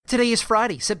Today is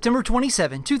Friday, September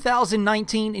 27,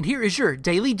 2019, and here is your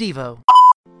Daily Devo.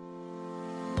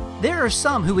 There are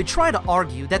some who would try to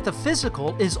argue that the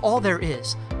physical is all there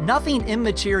is, nothing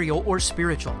immaterial or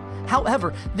spiritual.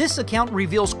 However, this account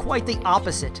reveals quite the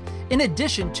opposite. In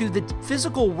addition to the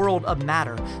physical world of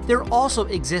matter, there also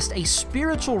exists a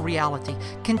spiritual reality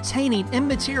containing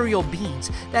immaterial beings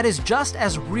that is just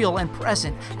as real and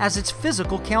present as its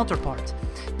physical counterpart.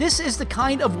 This is the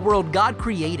kind of world God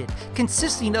created,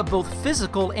 consisting of both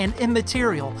physical and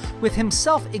immaterial, with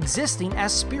Himself existing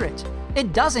as spirit.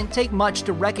 It doesn't take much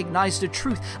to recognize the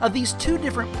truth of these two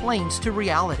different planes to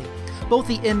reality, both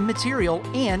the immaterial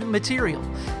and material.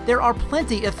 There are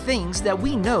plenty of things that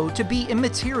we know to be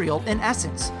immaterial in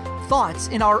essence. Thoughts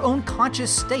in our own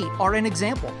conscious state are an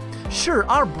example. Sure,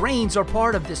 our brains are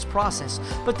part of this process,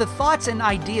 but the thoughts and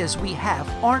ideas we have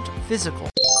aren't physical.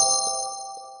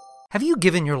 Have you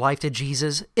given your life to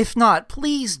Jesus? If not,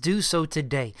 please do so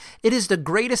today. It is the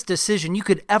greatest decision you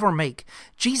could ever make.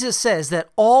 Jesus says that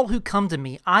all who come to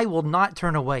me, I will not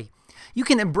turn away. You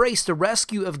can embrace the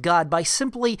rescue of God by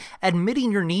simply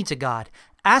admitting your need to God,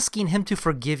 asking Him to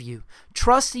forgive you,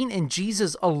 trusting in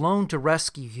Jesus alone to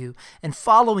rescue you, and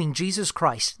following Jesus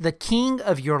Christ, the King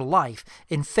of your life,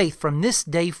 in faith from this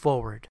day forward.